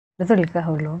Nataka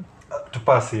how long? To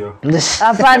pass hiyo.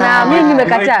 Hapana, mimi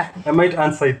nimekataa. I might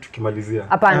answer it tukimalizia.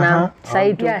 Hapana,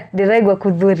 saitu. Yeah, dirego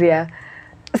kudhuria.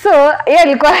 So, yeye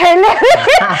alikuwa haelewi.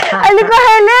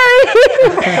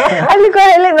 Alikuwa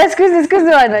haelewi.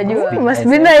 Excuse wanajua. Must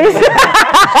be nice.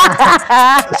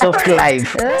 Soft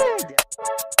life.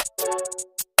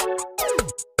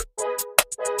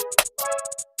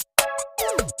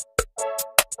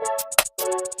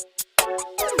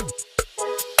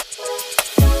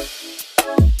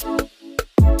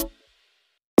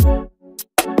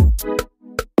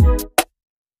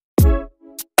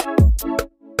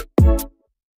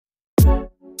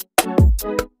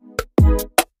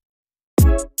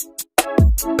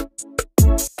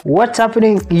 What's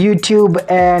happening YouTube,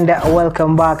 and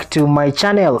welcome back to my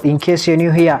channel. In case you're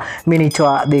new here, mimi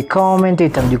naitwa The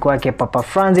Commentator, mjukuu wake Papa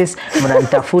Francis,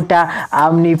 mnanitafuta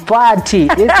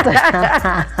amnipati.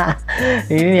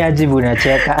 Nini Ajib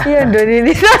unacheka? Hiyo ndio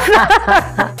nini sasa?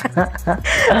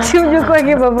 Mjukuu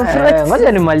wake Papa Francis.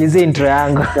 Ngoja nimalizie intro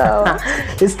yangu.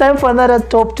 It's time for another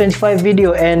top 25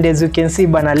 video, and as you can see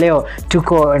bana, leo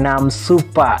tuko na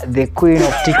msupa, the queen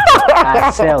of TikTok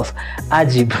herself,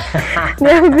 Ajib.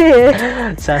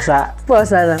 Sasa poa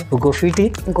sana. Uko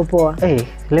fiti? Niko poa.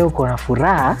 Leo uko na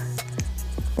furaha?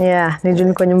 Yeah,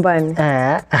 niko nyumbani.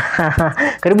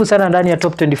 Karibu sana ndani ya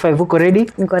top 25. Uko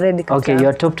ready? Niko ready kabisa. Okay,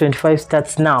 your top 25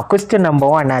 starts now. Question number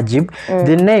 1, Ajib.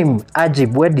 The name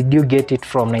Ajib, where did you get it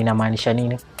from na inamaanisha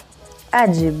nini?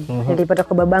 Ajib, nilipata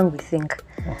kwa babangu, I think.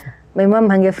 My mom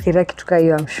hangefikiria kitu kama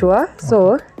hiyo, I'm sure.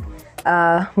 So,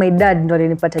 my dad ndo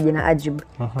alinipata jina Ajib.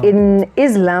 In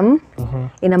Islam,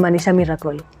 inamaanisha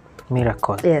miracle.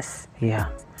 Miracle? Yes. Yeah.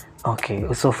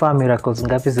 Okay. So far miracles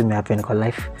ngapi zimehappen kwa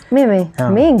life? Mimi?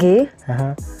 Mingi.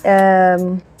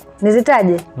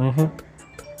 Nizitaje?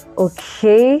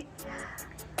 Okay.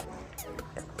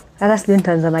 Hata sijui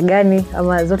nitaanza na gani,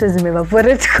 ama zote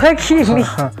zimevaporate kwa akili.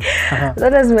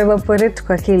 Zote zimevaporate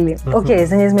kwa akili. Okay,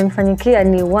 zenye zimenifanyikia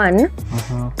ni 1,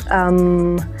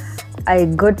 I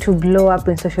got to blow up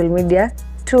in social media.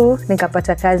 2,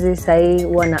 nikapata kazi, sahi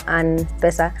wana earn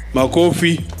pesa.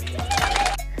 Makofi.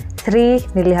 3,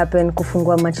 nilihappen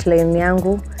kufungua matchline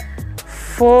yangu.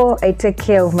 4, I take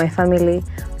care of my family.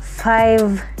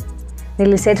 5,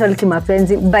 nilisettle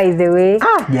kimapenzi, by the way.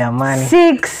 Jamani.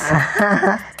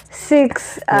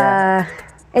 6,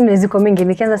 anyway ziko mingi,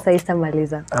 nikianza saa hii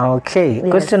maliza. Okay. Yes.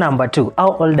 Question number 2.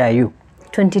 How old are you?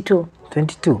 22.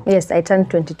 22? Yes, I turned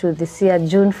 22 this year,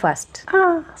 June 1st.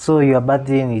 So your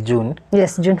birthday in June?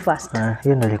 Yes, June 1st.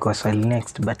 You know like swali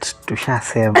next, but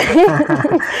tushasema.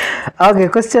 Okay,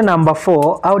 question number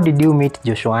 4. How did you meet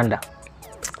Joshua?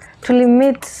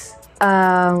 Tulimit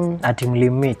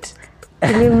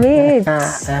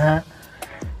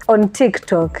on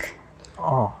TikTok.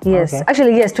 Oh, yes. Okay.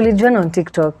 Actually, yes, tulijuana on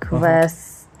TikTok.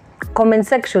 Comment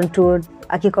section to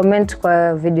akicomment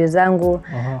kwa video zangu,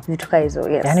 vitu kama hizo.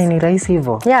 Yes. Yani ni rahisi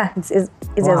hivyo? Yeah, it's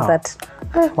just that.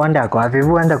 Wanda kwa vipi?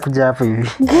 Wanda kuja hapo hivi.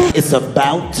 It's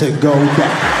about to go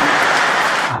down.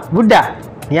 Buda,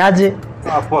 niaje?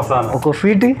 Poa sana. Uko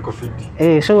fiti? Uko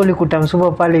fiti. So ulikuta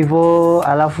msupa pale hivyo,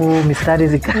 alafu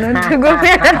mistari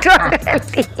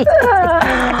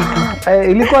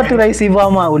ilikuwa tu rahisi hivyo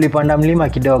ama ulipanda mlima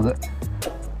kidogo?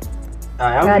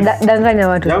 Danganya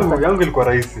watu. Yangu ilikuwa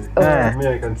rahisi. Mimi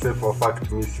I can say for a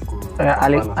fact mimi siku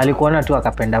alikuona tu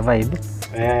akapenda vibe.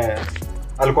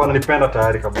 Alikuwa ananipenda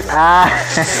tayari kabisa.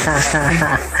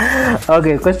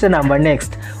 Okay, question number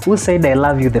next. Who said I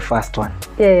love you the first one?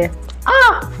 Yeah.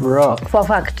 Bro. For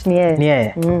fact, ni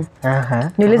yeye.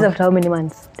 Niuliza after how many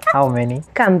months? How many?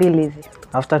 Kama 2 hivi.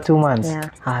 After 2 months?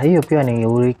 Yeah. Hiyo pia ni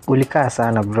ulikaa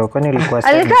sana bro. Kwani ulikuwa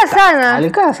sana?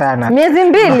 Alikaa sana. Miezi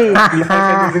 2.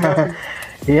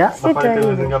 Yeah.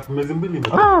 Miezi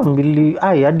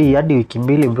 2. Hadi wiki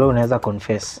 2 bro unaweza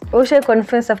confess. Usha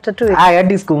confess after 2 weeks?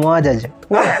 Hadi siku moja je.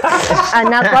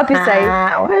 Ana wapi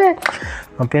sasa?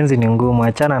 Mapenzi ni ngumu,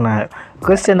 achana na.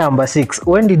 Question number 6.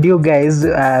 When did you guys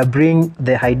bring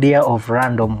the idea of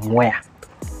random wear?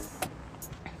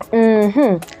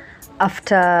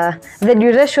 After the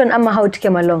duration ama how it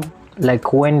came along?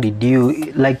 Like when did you,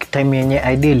 like time yenye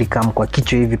idea ilikam kwa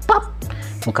kichwa hivi pap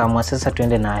mkamwa sasa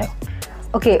tuende nayo?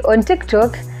 Okay, on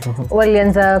TikTok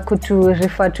walianza kutu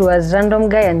refer to as random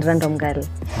guy and random girl.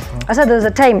 Asa there was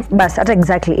a time bas hata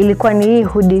exactly ilikuwa ni hii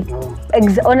hoodie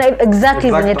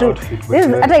exactly venye tu this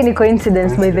hata ni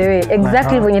coincidence by the way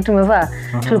exactly venye tumevaa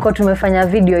tulikuwa tumefanya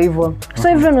video hivyo so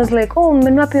everyone was like oh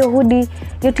mmenua pia hoodie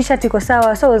your t-shirt iko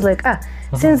sawa so I was like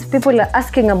since people are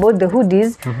asking about the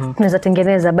hoodies tunaweza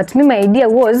tengeneza but my idea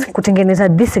was kutengeneza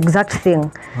this exact thing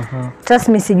trust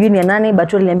me sijui ni ya nani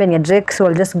but waliniambia ni ya Drake so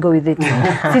I'll just go with it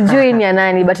sijui ni ya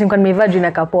nani but nilikuwa nimevaa juu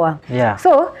na kapoa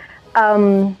so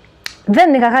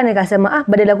then nikasema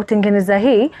badala kutengeneza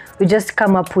hii we just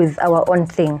come up with our own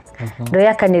thing ndio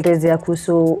yakanielezea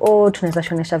kuhusu tunaweza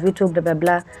shonesha vitu bla bla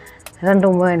bla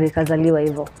random word ikazaliwa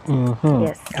hivyo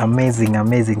yes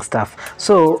amazing stuff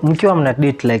so mkiwa mna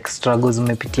date like struggles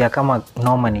mmepitia kama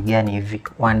noma ni gani hivi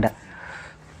Wanda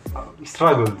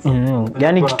struggles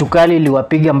yani kitu kali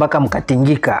iliwapiga mpaka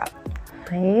mkatingika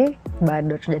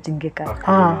bado tujatingika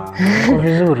kwa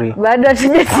vizuri bado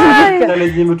tujatingika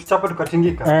challenge imetuchapa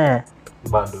tukatingika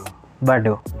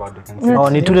bado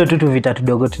ni tule tu vita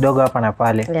tudogo hapa na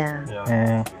pale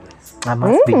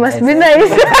must be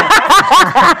nice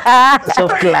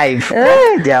soft life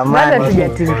jamani bado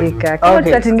tujatingika kama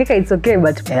tutatingika it's okay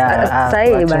but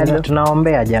sahi bado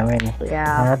tunaombea jamani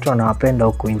watu wanawapenda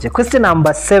huko nje question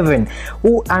number 7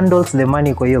 who handles the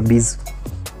money kwa hiyo biz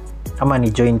ama ni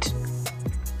joint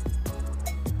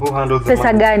who handles the pesa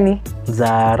money? gani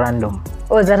za random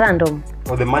za random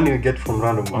or the money we get from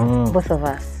random both of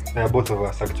us both of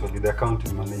us actually the account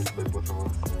is managed by both of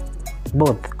us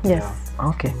both yes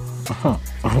okay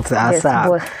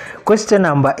sasa question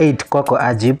number 8 kwako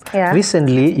Ajib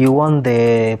recently you won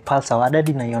the Pulse Award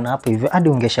hadi naiona hapo hivyo hadi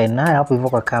ungeshine nayo hapo hivyo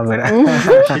kwa kamera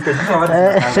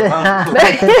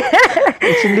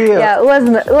ndio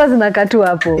was na katu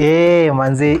hapo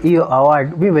manze hiyo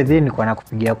award mimi then nilikuwa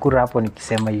nakupigia kura hapo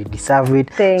nikisema you deserve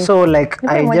it so like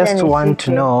I just want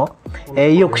to know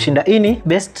hiyo kushinda ini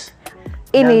best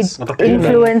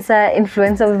influencer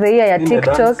of the year ya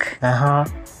TikTok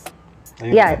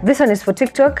this one is for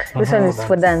TikTok this one is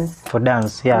for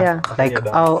dance like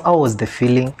how was the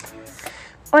feeling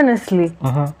honestly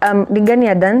ni gani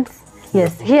ya dance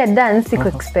yes here dance you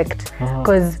expect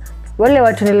because wale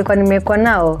watu nilikuwa nimekuwa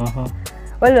nao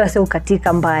wale wase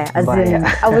ukatika mbaya as in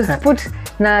I was put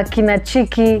na kina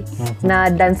Chiki na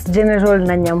Dance General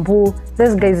na Nyambu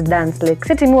those guys dance like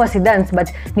seti mi wasi dance but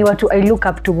ni watu I look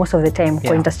up to most of the time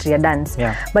kwa industry ya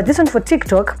dance but this one for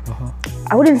TikTok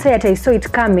I wouldn't say that I saw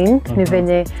it coming ni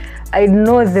venye I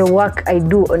know the work I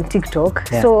do on TikTok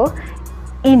so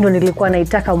hii ndo nilikuwa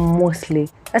naitaka mostly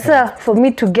sasa for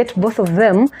me to get both of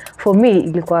them for me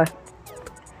ilikuwa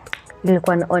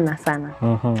naona sana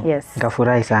yes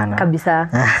ngafurahi sana kabisa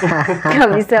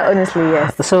kabisa honestly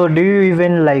yes so do you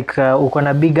even like uko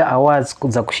na bigger awards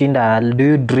za kushinda do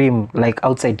you dream like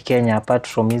outside Kenya apart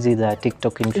from hizi the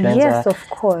TikTok influencer yes of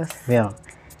course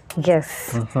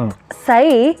yes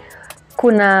sahi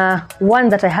kuna one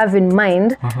that I have in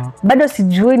mind bado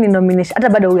sijui ni nomination hata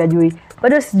bado hujui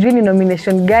bado sijui ni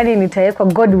nomination gani nitawekwa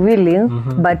God willing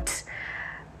but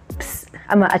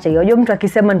ama acha hiyo mtu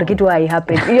akisema ndo kitu hai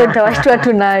happen hiyo nitawashtua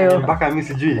tu nayo mpaka mimi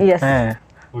sijui yes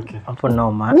okay hapo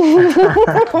no man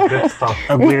great stuff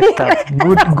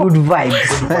good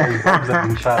vibes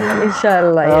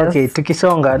inshallah yes. Okay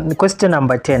tukisonga question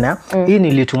number 10 hii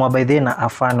nilitumwa by the na a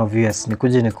fan of yours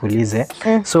nikuje nikuulize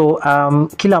so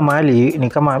kila mahali ni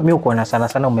kama mimi uko na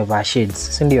sana umevaa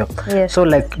shades si ndio so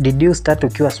like did you start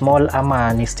ukiwa small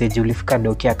ama ni stage ulifika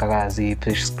dokia kazi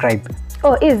prescribe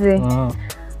easy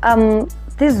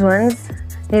these ones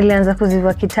nilianza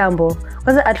kuzivaa kitambo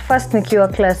kwanza at first nikiwa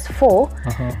class 4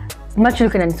 macho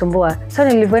ilikuwa inanisumbua so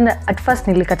nilivyoenda at first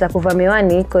nilikata kuvaa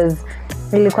miwani because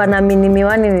nilikuwa naamini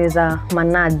miwani ni za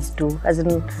manads tu as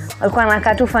in walikuwa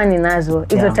nakaa tu fani nazo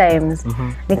hizo times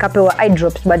nikapewa eye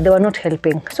drops but they were not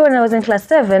helping so when I was in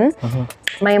class 7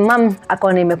 my mom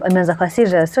akaona imeanza kwa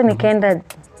serious so nikaenda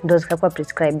ndo zikakuwa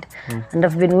prescribed and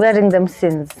I've been wearing them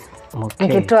since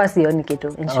nikitoa sioni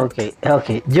kitu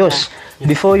okay Josh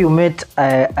before you met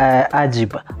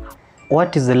Ajib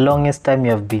what is the longest time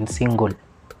you have been single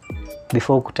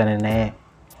before ukutane na yeye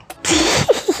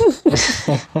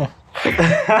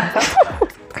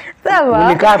sawa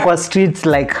ulikaa kwa streets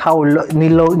like how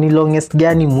ni longest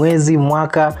gani mwezi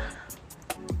mwaka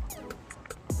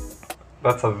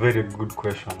that's a very good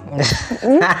question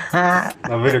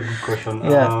a very good question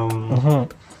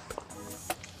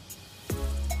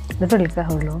Nataka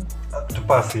how long?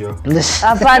 Tupasi hiyo.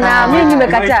 Hapana, mimi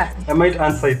nimekataa. I might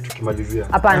answer it tukimalizia.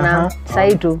 Hapana,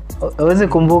 sahi tu. Uweze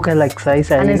kumbuka like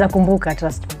sahi. Anaweza kumbuka,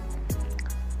 trust me.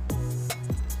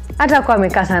 Hata kwa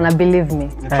amekaa sana, believe me.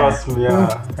 Trust me,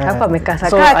 yeah. Hapa amekaa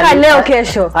sana. Kaa leo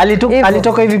kesho.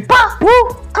 Alitoka hivi pa. No,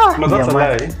 that's a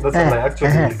lie. That's a lie.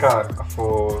 Actually, nilikaa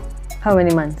for how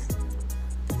many months?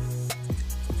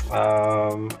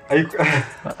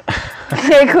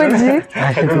 Haikuji.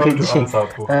 I don't know to answer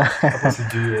hapo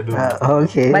sijui, I don't know.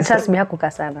 Okay. But trust me,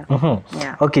 hakuka sana.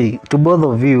 Yeah. Okay, to both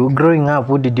of you, growing up,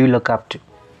 who did you look up to?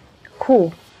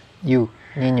 Who? You,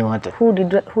 nyinyi wote. Who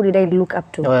did I look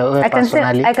up to? Well,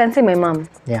 personally. I can say my mom.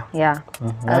 Yeah. Yeah.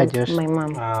 Josh. My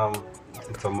mom.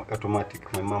 It's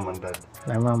automatic, my mom and dad.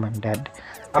 My mom and dad.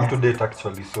 Up to date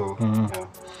actually, so yeah.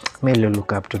 Me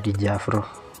look up to DJ Afro.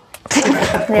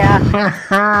 Yeah.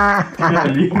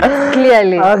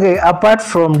 Clearly. Okay, apart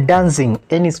from dancing,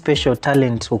 any special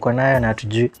talent uko nayo na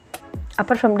tujui?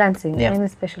 Apart from dancing, Yeah. any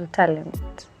special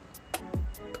talent?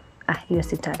 Hiyo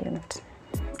si talent.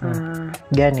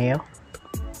 Gani hiyo?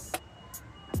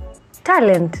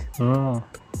 Talent.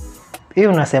 Hiyo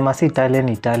unasema si talent,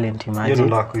 ni talent, Hiyo imagine.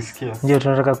 ndo nakuisikia. Ndio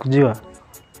tunataka kujua.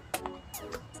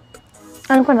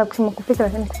 Alikuwa anakusema kupika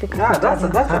lakini kupika. Yeah, that's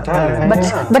a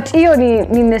talent. But hiyo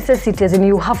ni necessity, as in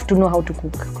you have to know how to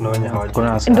cook. Kuna wenye hawajui.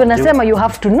 Kuna Ndio nasema you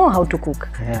have to know how to cook.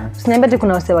 Yeah. Usiniambie ati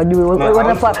kuna wase wajui. No, I also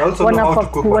know how to Wanafaa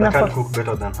cook, but I can't cook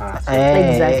better than her. So.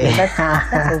 Exactly.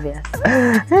 That's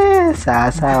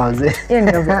obvious. Sawa mzee. Hiyo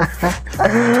ni obvious.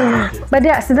 But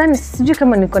yeah, sidhani sijui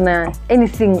kama niko na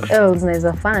anything else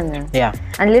naweza fanya. Yeah.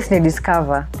 Unless ni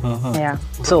discover. Yeah.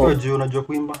 So, unajua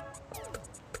kuimba?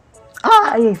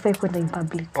 Haifai kwenda in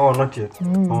public. Oh, not yet.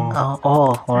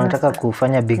 Unataka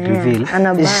kufanya big reveal.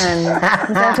 Ana ban.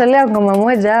 Nitatolea ngoma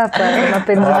moja hapa,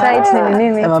 mapenzi tight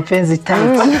nini. Mapenzi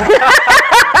tight.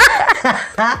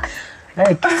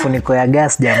 Kifuniko ya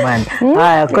gas jamani.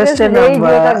 Haya, question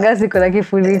number. Gas iko na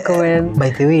kifuniko man.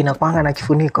 By the way, inakuanga na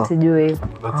kifuniko. Sijui.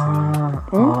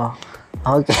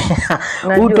 Okay.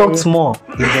 Who talks more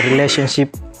in the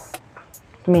relationship?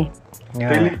 Me.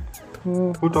 Really?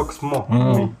 Who talks more?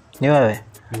 Me. Ni wewe?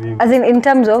 As in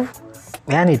terms of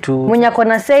Yani tu mwenye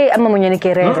akona say ama mwenye ni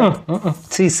kerere?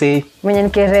 Si say. Mwenye ni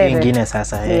kerere. Ingine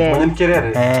sasa. Yeah. Mwenye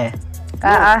mkerere?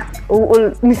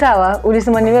 Ni sawa,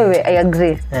 ulisema ni wewe, I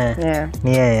agree. Yeah.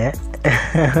 Ni yeye.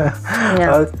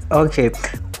 Yeah.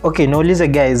 Okay, naulize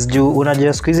guys, juu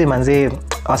unajua siku hizi manze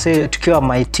wase tukiwa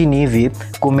maitini hivi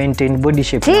ku maintain body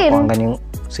shape na kuanga ni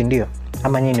si ndio?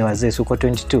 Ama nyinyi wazee uko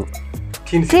 22?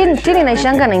 Teen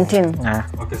inaishanga 19.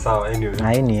 Okay, sawa, anyway.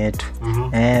 Na hii ni yetu.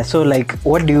 So like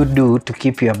what do you do to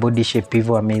keep your body shape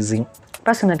hivyo amazing?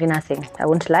 Personally nothing. I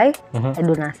won't lie. I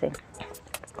do nothing.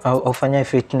 Ufanya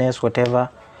fitness whatever.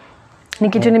 Ni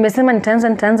kitu nimesema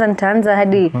nitaanza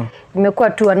hadi imekuwa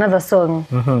tu another song.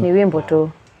 Ni wimbo tu.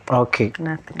 Okay.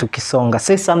 Nothing. Tukisonga,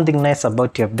 say something nice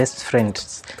about your best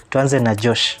friends. Tuanze na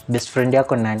Josh. Best friend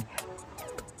yako nani?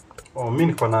 Mimi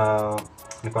niko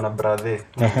na brother,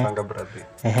 napanga brother.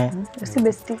 Si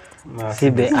bestie.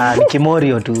 Sibe ni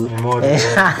Kimorio tu.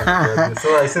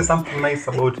 So I say something nice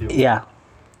about you. Yeah.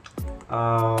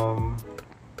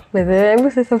 But I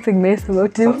will say something nice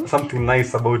about him. Something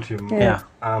nice about him. Yeah.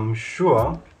 I'm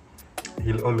sure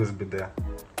he'll always be there.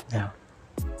 Yeah.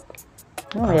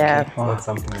 Oh, yeah. That's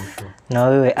something I'm sure. Na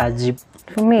wewe Ajib?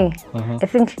 For me, I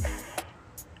think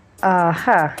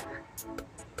her.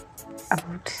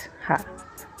 About her.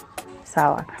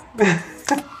 Sawa.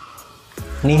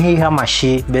 Ni hii ama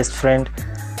she best friend?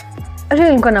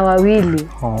 Actually niko na wawili.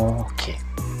 Okay.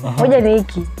 Moja ni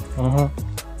hiki.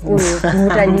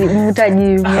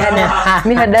 Mtaji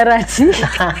mihadarati.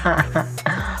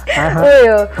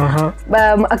 Huyo.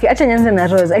 Okay, acha nianze na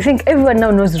Rose. I think everyone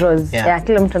now knows Rose. Yeah,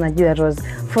 kila mtu anajua Rose.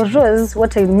 For Rose,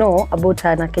 what I know about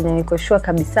her na Kenya niko sure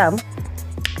kabisa,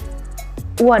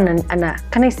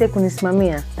 can I say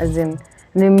kunisimamia, as in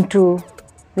ni mtu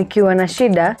nikiwa na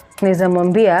shida naweza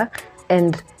mwambia,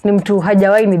 and ni mtu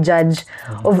hajawahi ni judge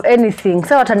of anything.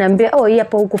 Sawa, ataniambia hii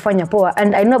hapo hukufanya poa,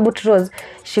 and I know about Rose,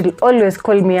 she'll always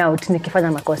call me out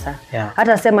nikifanya makosa.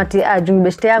 Hata sema ati juu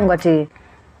best yangu ati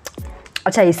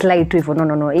acha islide tu hivyo,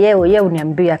 no yeye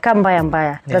uniambia kama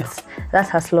mbaya.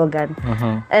 That's her slogan.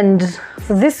 And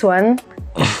for this one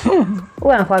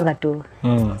unakwanga tu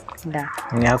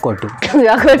ni yako tu.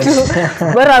 Yako tu.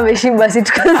 Bora ameshiba si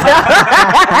tuko sawa.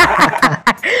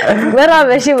 Bora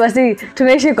ameshiba si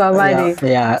tunaishi kwa amani.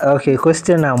 Yeah, okay,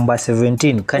 question number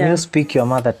 17. Can you speak your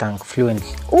mother tongue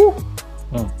fluently?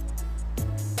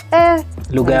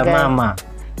 Lugha ya mama.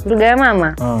 Lugha ya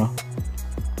mama?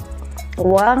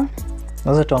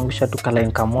 Naweza tuangusha tu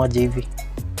kalaini kamoja hivi.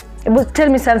 But tell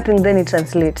me something then you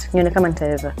translate. Nione kama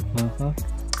nitaweza.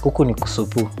 Huku ni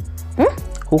kusupu.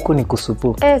 Huku ni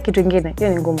kusupu. Kitu kingine. Hiyo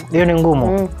ni ngumu. Hiyo ni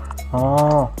ngumu?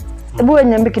 Hebu wewe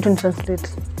niambie kitu ni translate.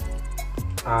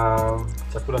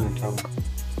 Chakula ni tamu.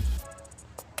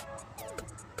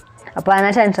 Hapana,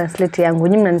 acha ni translate yangu.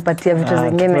 Nyinyi mnanipatia vitu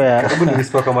zingine. Hebu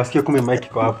nisipo kama sikio 10 mic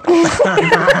iko hapo.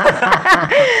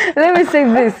 Let me say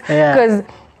this because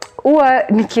huwa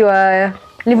nikiwa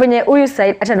ni venye huyu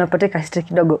sai hata napata kasiti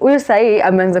kidogo. Huyu sai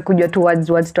ameanza kujua tu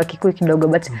words tu Kikuyu kidogo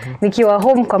but nikiwa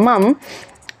home kwa mom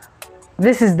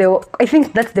this is I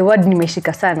think that's the word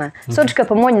nimeshika sana. So tukiwa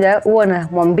pamoja huwa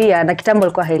namwambia na kitambo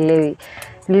alikuwa haelewi.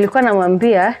 Nilikuwa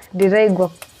namwambia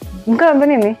diraigwa mkaambia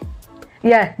nini?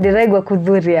 Yeah, diraigwa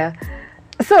kudhuria.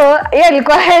 So, yeye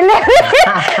alikuwa haelewi.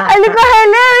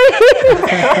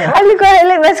 Alikuwa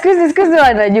haelewi. But sikuzi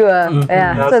wanajua.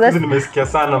 Yeah. So that's nimesikia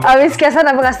sana. Amesikia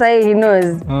sana mpaka sasa he knows.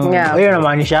 Yeah. Hiyo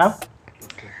inamaanisha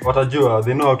Watajua,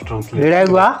 they know how to translate.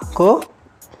 Diregwa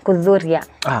kudhuria.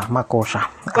 Makosa.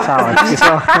 Sawa,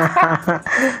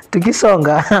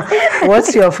 tukisonga.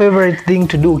 What's your favorite thing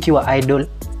to do ukiwa idle?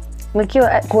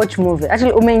 Nikiwa watch movie.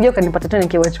 Actually umeingia ukanipata tu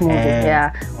nikiwa watch movie.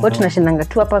 Yeah. Watu tunashindanga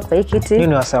tu hapa kwa hii kiti.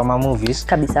 Ni wasema movies.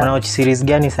 Kabisa. Una watch series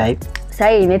gani sasa?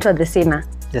 Sasa inaitwa The Sinner.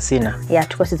 The Sinner. Yeah,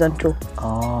 tuko season 2.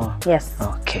 Oh. Yes.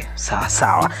 Okay.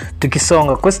 Sawa.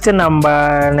 Tukisonga, question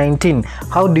number 19.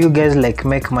 How do you guys like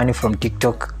make money from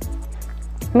TikTok?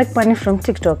 Make money from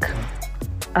TikTok.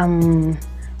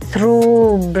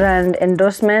 Through brand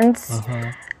endorsements.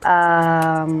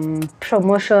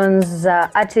 Promotions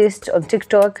artists on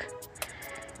TikTok.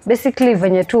 Basically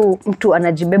venye tu mtu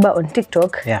anajibeba on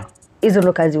TikTok. Yeah. Hizo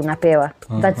ndo kazi unapewa.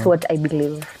 That's what I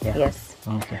believe. Yeah. Yes.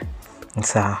 Okay.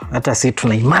 Sawa. Hata sisi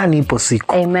tuna imani ipo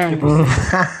siku. Amen.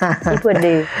 Ipo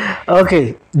day.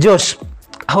 Okay, Josh,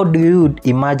 how do you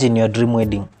imagine your dream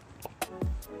wedding?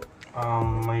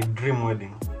 My dream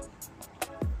wedding.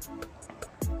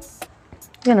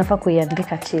 Hiyo nafaa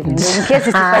kuiandika chini. Ndio in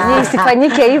case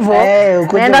isifanyike hivyo.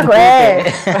 Naenda kwa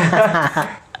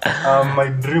My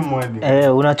dream wedding.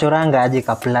 Unachoranga aje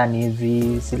ka plan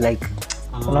hivi? Si like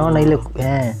unaona ile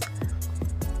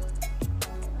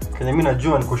Kenya mimi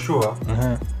najua niko sure.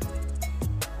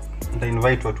 Nita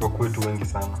invite watu wa kwetu wengi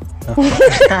sana.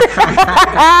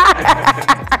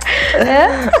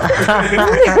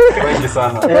 Wengi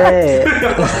sana.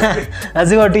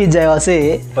 Lazima tu ijae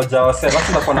wasee. Taja wasee,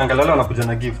 basi ndakuwa naangalia leo nakuja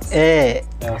na gifts.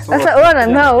 Sasa unaona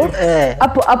now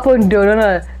hapo ndio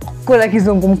unaona kuna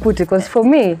kizungumkuti because for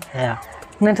me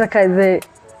nataka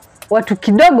watu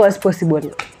kidogo as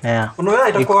possible. Unaona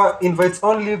itakuwa invites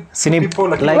only people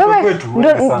like kwetu.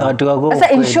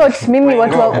 Sasa in short mimi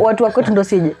watu wa kwetu ndo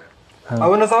sije.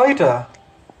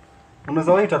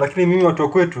 Unaweza waita lakini mimi watu wa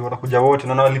kwetu watakuja wote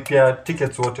na nawalipia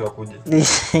tickets wote wakuje.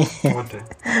 Wote.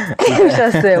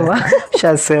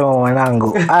 Shasema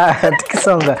mwanangu.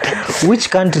 Tukisonga. Which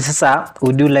country sasa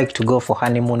would you like to go for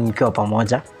honeymoon mkiwa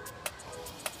pamoja?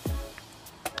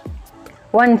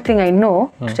 One thing I know,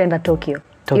 tutaenda Tokyo.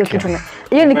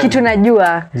 Hiyo ni kitu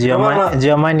najua.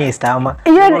 Germany is tama.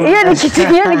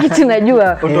 Hiyo ni kitu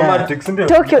najua. Automatic, ndio.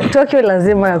 Tokyo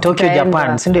lazima. Tokyo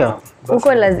Japan, ndio.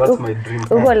 Uko lazima.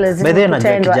 Uko lazima.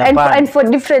 And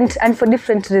for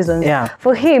different reasons. Yeah.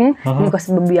 For him ni kwa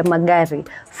sababu ya magari.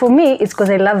 For me it's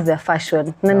because I love their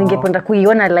fashion. Na ningependa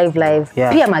kuiona live.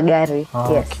 Yeah. Pia magari.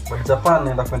 Yes. But Japan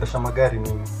naenda kuendesha magari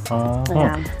mimi.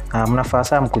 Mnafaa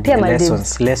sana mkuje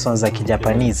lessons za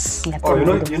Kijapanese.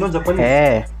 You know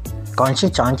Japanese?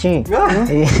 Chanchi.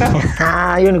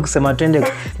 Hiyo ni kusema twende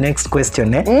next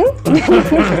question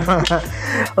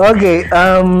Okay,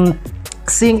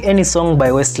 sing any song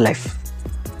by Westlife.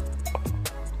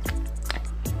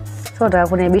 So da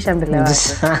kuniibisha mbele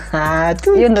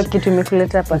wako. Hiyo ndo kitu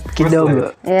imekuleta hapa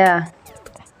kidogo. Yeah.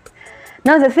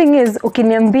 Now the thing is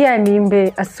ukiniambia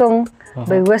niimbe a song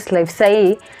by Westlife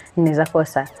sahi ninaweza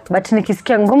kosa. But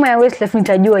nikisikia ngoma ya Westlife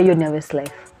nitajua hiyo ni ya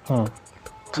Westlife.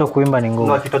 So kuimba ni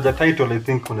ngumu. Na kitaja title I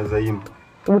think unaweza imba.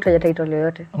 Utaja title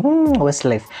yoyote.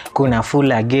 Westlife. Kuna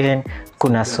Full Again,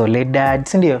 kuna Soledad,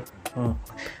 si ndio?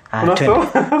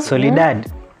 Soledad.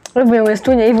 Wewe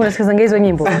Westunya hivi unasikizanga hizo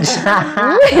nyimbo?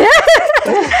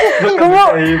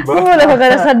 Kama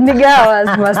unafanya sad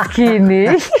nigawa maskini.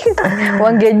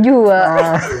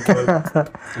 Wangejua.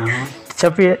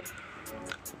 Chapie.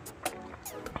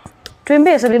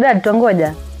 Tuimbie Soledad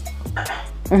tuangoja.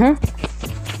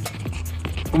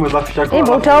 Umezafisha kwa.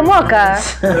 Imba utaomoka.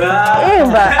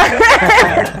 Imba.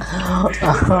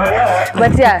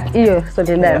 But yeah, hiyo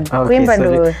Soledad. Kuimba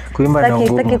ndo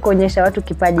sitaki kuonyesha watu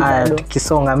kipaji bado.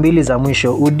 Kisonga mbili za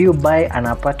mwisho. Would you buy an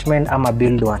apartment ama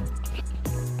build one?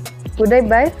 Would I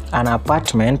buy an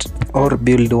apartment or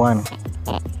build one?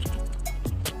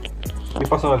 I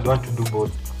personally want to do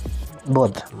both.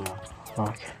 Both? Yeah.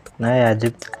 Okay. Na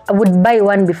Ajib? I would buy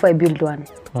one before I build one.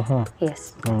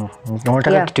 Yes.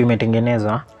 Unataka kitu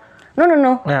imetengenezwa?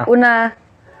 No. Yeah.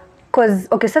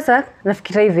 Okay, sasa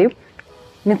nafikiria hivi.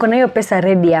 Niko na hiyo pesa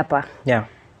ready hapa. Yeah.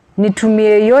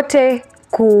 Nitumie yote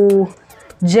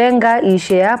jenga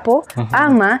iishe hapo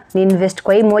ama ni invest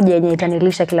kwa hii moja yenye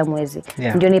itanilisha kila mwezi.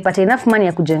 Yeah. Ndio nipate enough money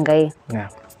ya kujenga hii. Yeah.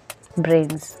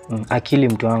 Brains. Akili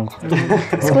mtu wangu.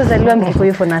 Sikuzaliwa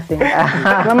Mkikuyu for nothing.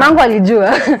 Mamangu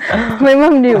alijua. My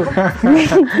mom knew.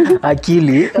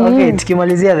 Akili. Okay,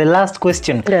 tukimalizia the last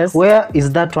question. Yes. Where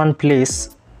is that one place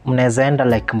mnaweza enda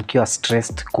like mkiwa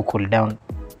stressed ku cool down?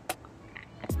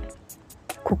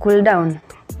 Ku cool down.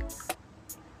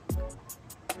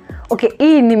 Okay,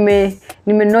 hii nime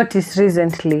notice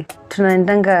recently.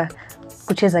 Tunaendanga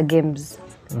kucheza games.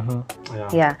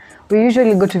 Yeah. We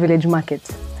usually go to village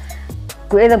markets.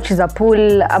 Kuweza kucheza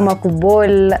pool ama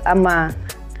kuball ama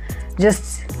just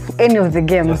any of the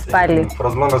games pale. For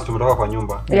as long as tumetoka kwa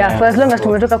nyumba. Yeah, for as long as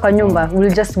tumetoka kwa nyumba,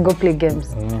 we'll just go play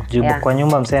games. Jibu kwa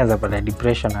nyumba mshaanza pata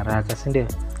depression haraka, si ndio?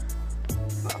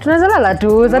 Tunaweza lala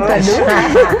tu, zatadu.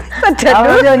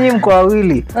 Hawa nyinyi mko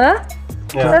wawili.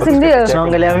 Sasa ndio.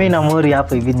 Tunaongelea mimi na Mori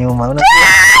hapo hivi nyuma.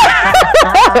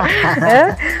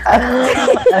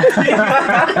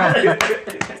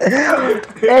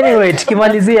 Anyway,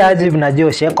 tukimalizia Ajib na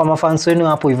Josh, kwa mafans wenu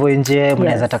hapo hivyo nje,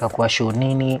 mnaweza taka kuwa show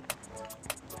nini?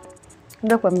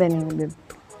 Ndio kuambia nini babe?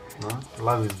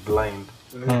 Love is blind.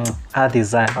 Earth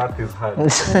is hard. Heart is hard.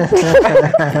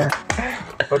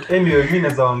 But anyway, mimi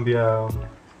nazaambia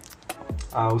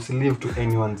usilive to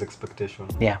anyone's expectation.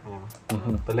 Yeah.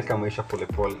 Peleka maisha pole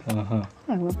pole.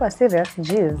 Umekuwa serious,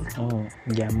 jeez.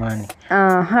 Jamani.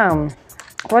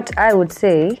 What I would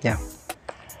say, Yeah.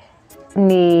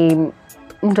 ni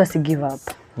mtu asi give up.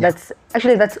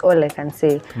 That's all I can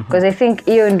say, because I think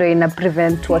hiyo ndio ina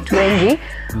prevent watu wengi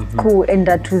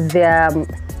kuenda to their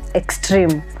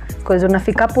extreme, because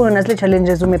unafika hapo na zile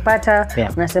challenges umepata,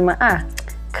 unasema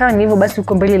kama ni hivyo basi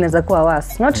uko mbele inaweza kuwa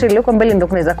worse. Not really, uko mbele ndio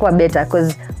kunaweza kuwa better,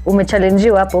 because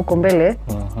umechallengewa hapo uko mbele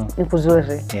ni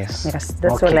kuzuri. Yes.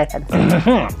 That's all I can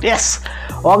say. Yes.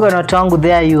 Wago na tangu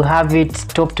there you have it,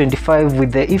 top 25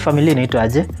 with the family inaitwa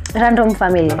aje? Random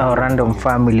family. Random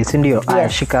family, si ndio?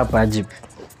 Yes. Shika hapa Ajib.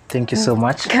 Thank you so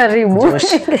much. Karibu.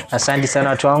 Josh, asante sana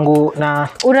watu wangu na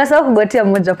unasahau kugotia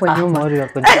mmoja hapo nyuma. Mori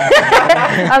wako.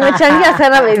 Amechangia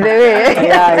sana by the way.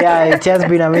 Yeah, it has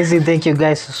been amazing. Thank you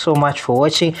guys so much for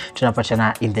watching.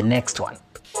 Tunapatana in the next one.